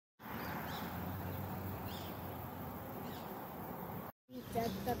Because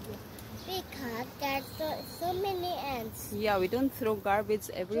there's so many ants. Yeah, we don't throw garbage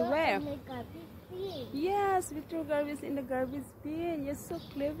everywhere. Throw in the garbage bin. Yes, we throw garbage in the garbage bin. You're so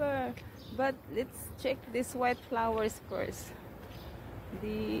clever. But let's check these white flowers first.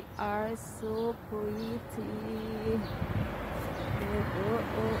 They are so pretty. Oh.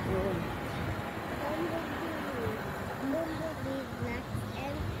 Bumblebee, black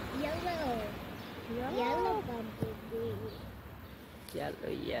and yellow. Yellow bumblebee.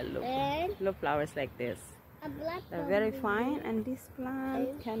 Yellow. And Yellow flowers like this. a black They're very bumblebee. fine, and this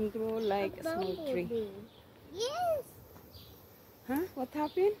plant can grow like a small tree. Bumblebee. Yes. Huh? What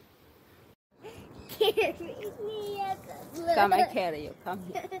happened? Carry me at the Come, I carry you. Come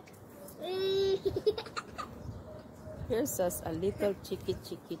here. Here's just a little chicky.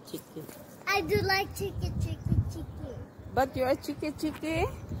 I do like chicken. But you're a chicky.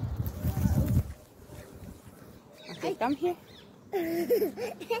 Okay, come here.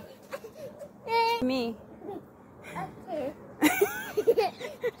 Me. Okay.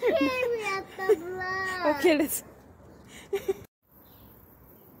 Carry at the blood. Okay, let's.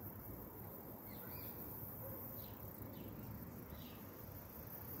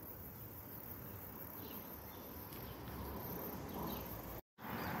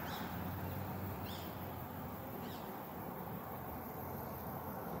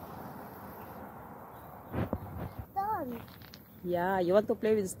 Done. Yeah, you want to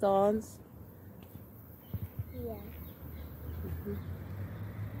play with stones? Yeah.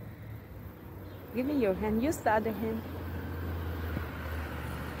 Give me your hand. Use the other hand.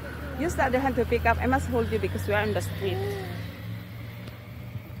 Use the other hand to pick up. I must hold you because we are in the street.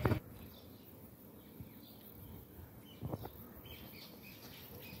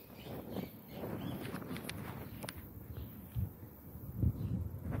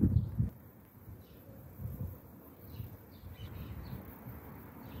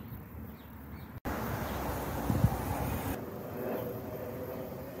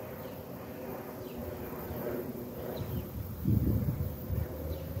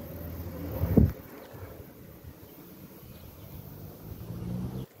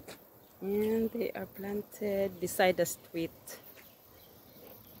 And they are planted beside the street.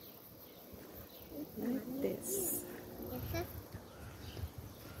 Like this.